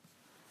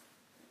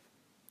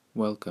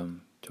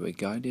Welcome to a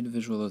guided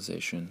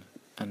visualization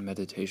and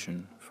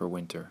meditation for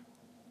winter.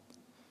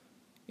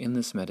 In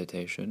this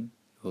meditation,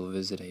 you will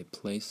visit a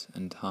place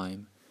and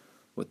time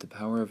with the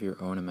power of your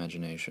own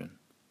imagination.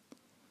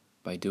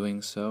 By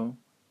doing so,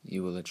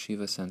 you will achieve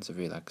a sense of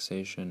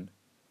relaxation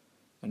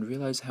and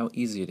realize how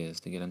easy it is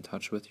to get in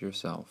touch with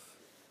yourself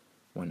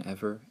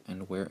whenever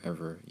and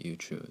wherever you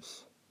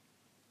choose.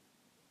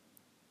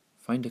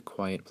 Find a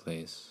quiet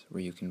place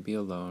where you can be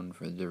alone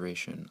for the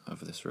duration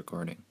of this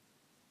recording.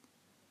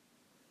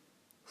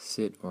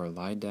 Sit or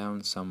lie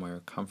down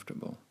somewhere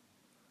comfortable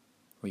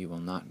where you will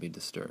not be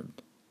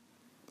disturbed.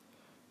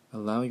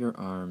 Allow your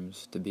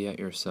arms to be at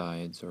your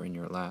sides or in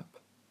your lap,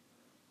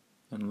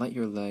 and let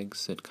your legs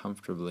sit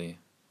comfortably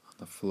on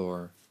the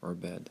floor or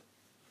bed.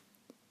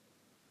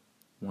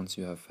 Once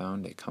you have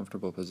found a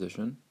comfortable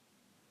position,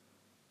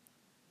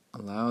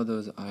 allow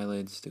those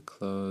eyelids to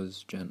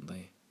close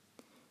gently,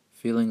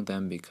 feeling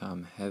them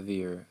become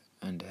heavier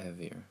and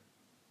heavier.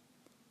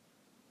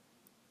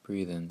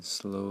 Breathe in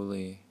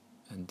slowly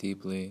and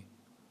deeply,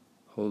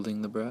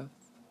 holding the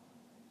breath,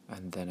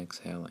 and then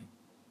exhaling.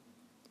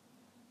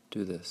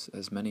 Do this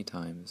as many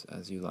times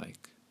as you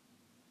like.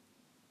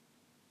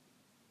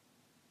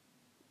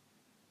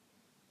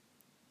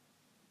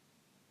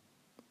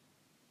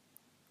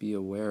 Be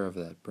aware of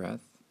that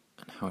breath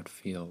and how it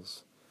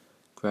feels,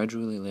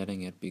 gradually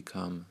letting it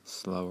become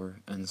slower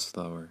and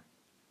slower.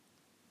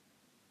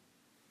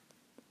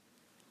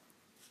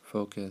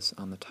 Focus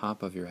on the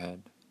top of your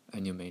head,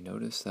 and you may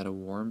notice that a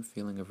warm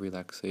feeling of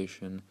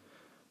relaxation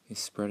is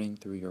spreading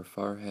through your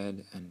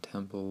forehead and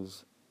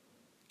temples,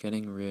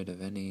 getting rid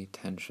of any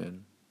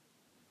tension.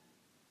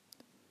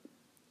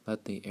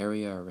 Let the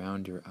area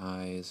around your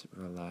eyes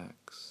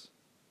relax.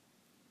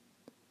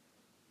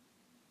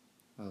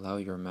 Allow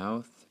your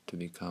mouth to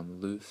become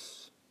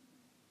loose.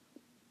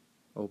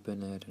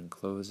 Open it and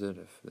close it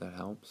if that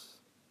helps.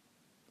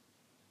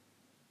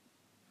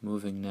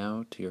 Moving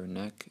now to your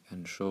neck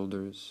and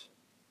shoulders,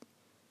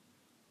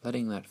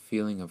 letting that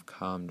feeling of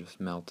calm just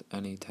melt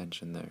any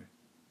tension there.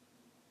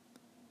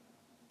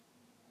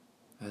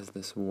 As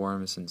this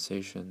warm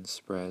sensation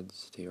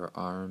spreads to your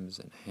arms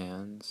and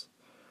hands,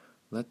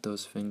 let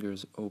those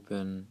fingers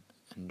open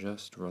and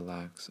just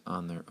relax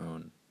on their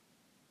own.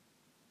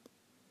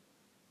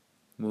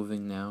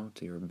 Moving now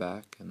to your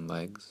back and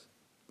legs,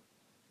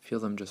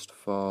 feel them just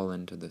fall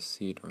into the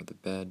seat or the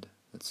bed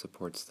that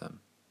supports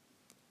them.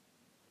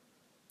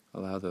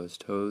 Allow those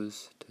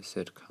toes to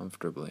sit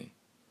comfortably,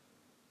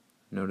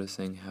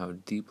 noticing how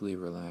deeply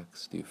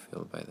relaxed you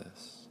feel by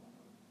this.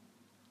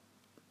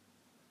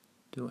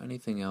 Do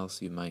anything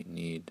else you might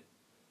need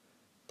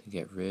to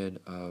get rid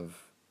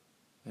of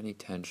any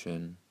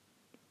tension,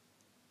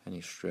 any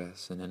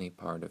stress in any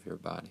part of your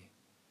body.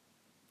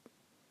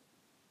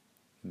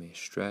 You may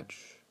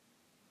stretch,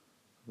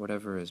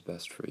 whatever is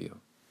best for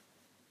you.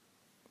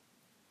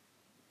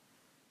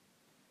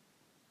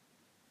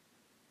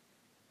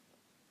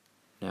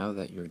 Now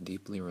that you're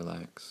deeply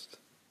relaxed,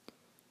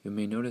 you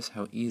may notice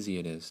how easy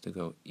it is to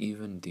go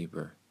even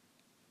deeper.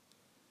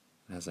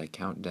 And as I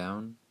count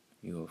down,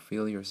 you will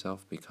feel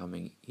yourself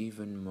becoming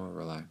even more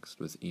relaxed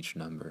with each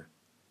number.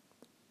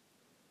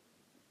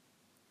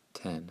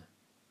 10,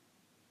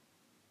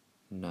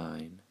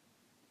 9,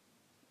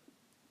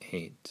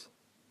 8,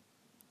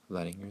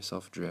 letting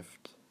yourself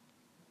drift.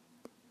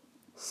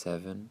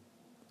 7,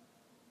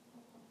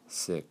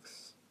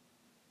 6,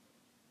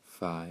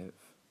 5,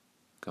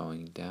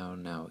 going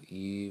down now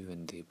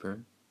even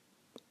deeper.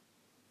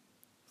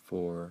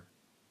 4,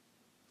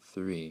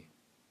 3,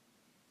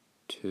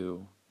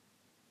 2,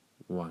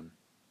 1.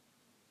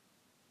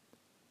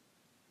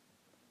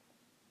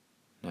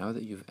 Now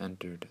that you've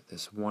entered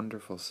this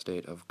wonderful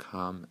state of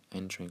calm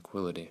and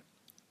tranquility,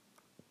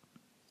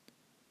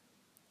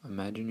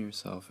 imagine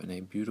yourself in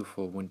a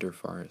beautiful winter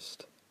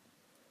forest.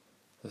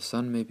 The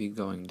sun may be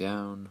going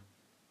down,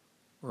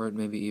 or it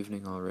may be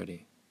evening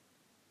already.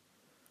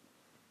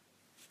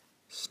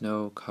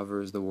 Snow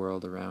covers the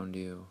world around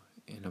you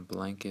in a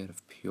blanket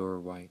of pure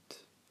white.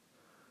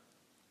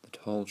 The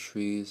tall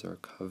trees are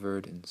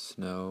covered in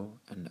snow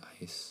and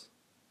ice.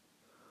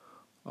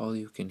 All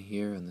you can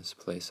hear in this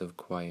place of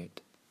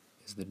quiet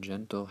is the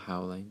gentle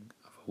howling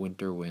of a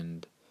winter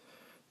wind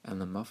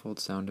and the muffled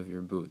sound of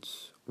your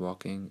boots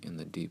walking in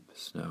the deep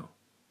snow.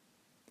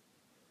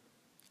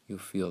 You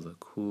feel the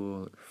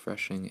cool,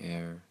 refreshing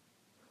air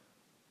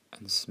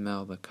and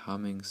smell the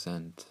calming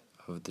scent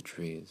of the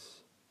trees.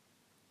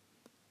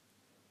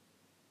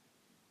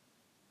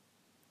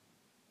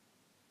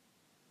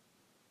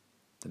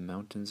 The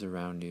mountains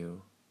around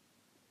you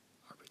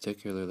are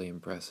particularly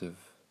impressive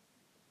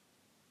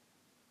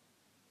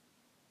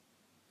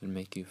and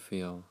make you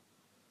feel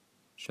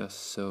just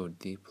so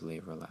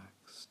deeply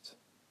relaxed.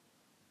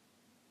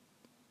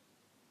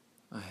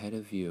 Ahead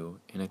of you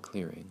in a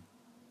clearing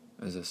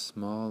is a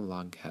small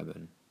log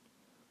cabin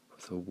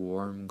with a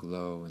warm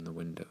glow in the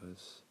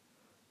windows,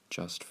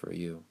 just for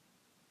you.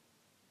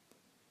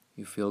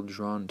 You feel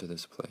drawn to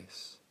this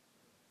place,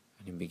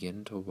 and you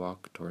begin to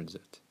walk towards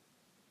it.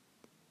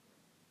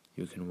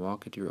 You can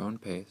walk at your own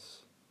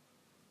pace,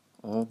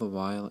 all the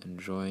while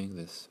enjoying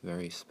this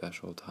very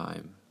special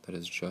time that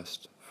is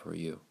just for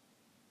you.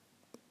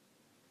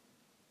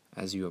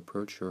 As you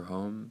approach your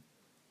home,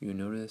 you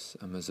notice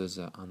a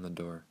mezuzah on the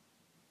door.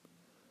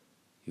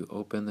 You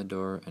open the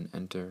door and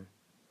enter,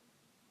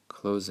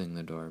 closing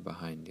the door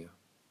behind you.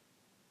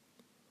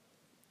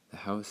 The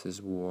house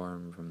is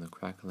warm from the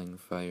crackling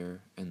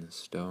fire in the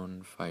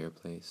stone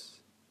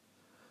fireplace,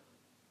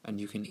 and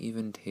you can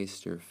even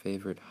taste your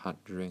favorite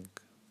hot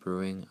drink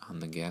brewing on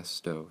the gas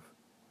stove.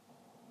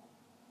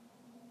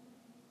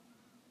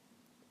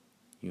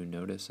 You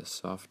notice a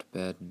soft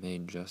bed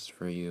made just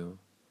for you,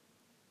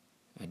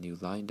 and you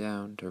lie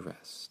down to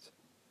rest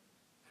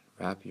and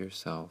wrap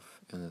yourself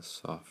in the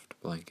soft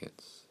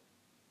blankets.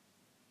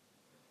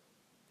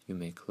 You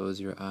may close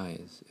your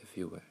eyes if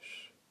you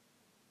wish.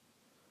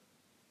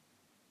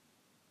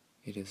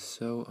 It is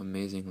so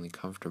amazingly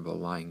comfortable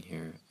lying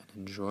here and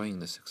enjoying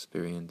this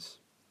experience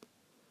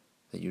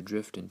that you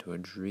drift into a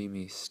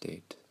dreamy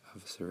state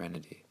of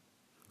serenity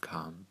and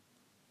calm.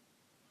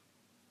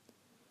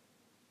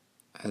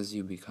 As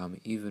you become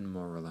even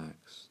more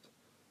relaxed,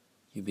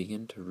 you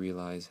begin to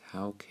realize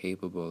how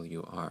capable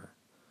you are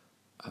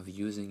of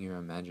using your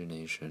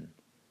imagination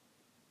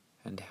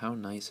and how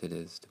nice it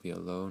is to be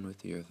alone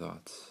with your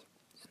thoughts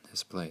in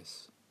this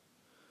place.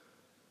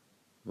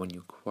 When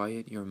you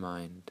quiet your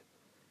mind,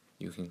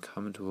 you can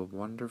come to a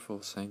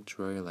wonderful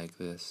sanctuary like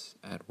this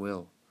at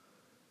will,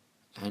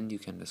 and you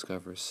can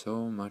discover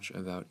so much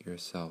about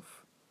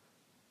yourself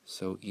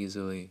so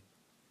easily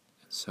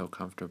and so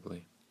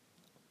comfortably.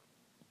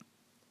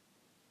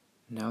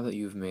 Now that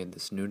you've made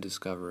this new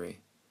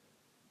discovery,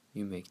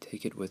 you may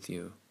take it with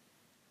you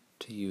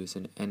to use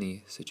in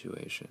any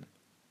situation.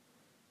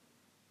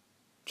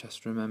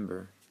 Just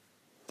remember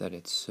that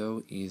it's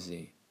so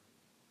easy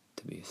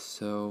to be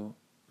so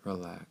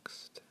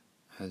relaxed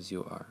as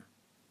you are.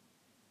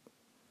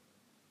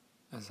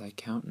 As I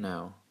count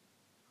now,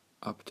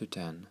 up to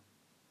 10,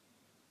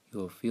 you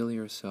will feel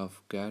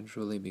yourself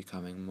gradually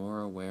becoming more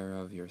aware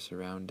of your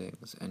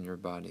surroundings and your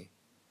body.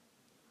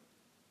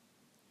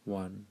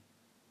 1,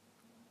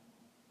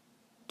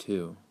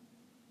 2,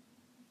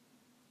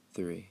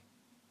 3,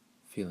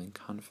 feeling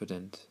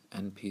confident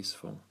and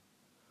peaceful.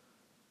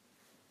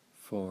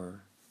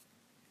 4,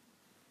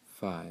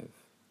 5,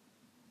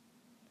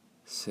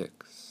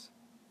 6,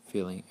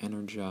 feeling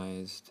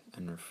energized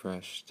and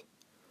refreshed.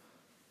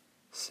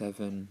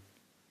 7,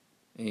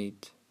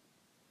 8,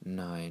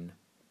 9,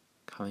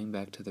 coming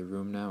back to the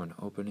room now and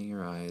opening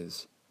your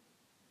eyes.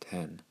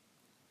 10.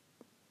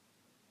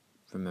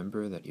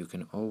 Remember that you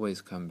can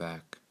always come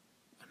back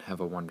and have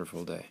a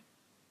wonderful day.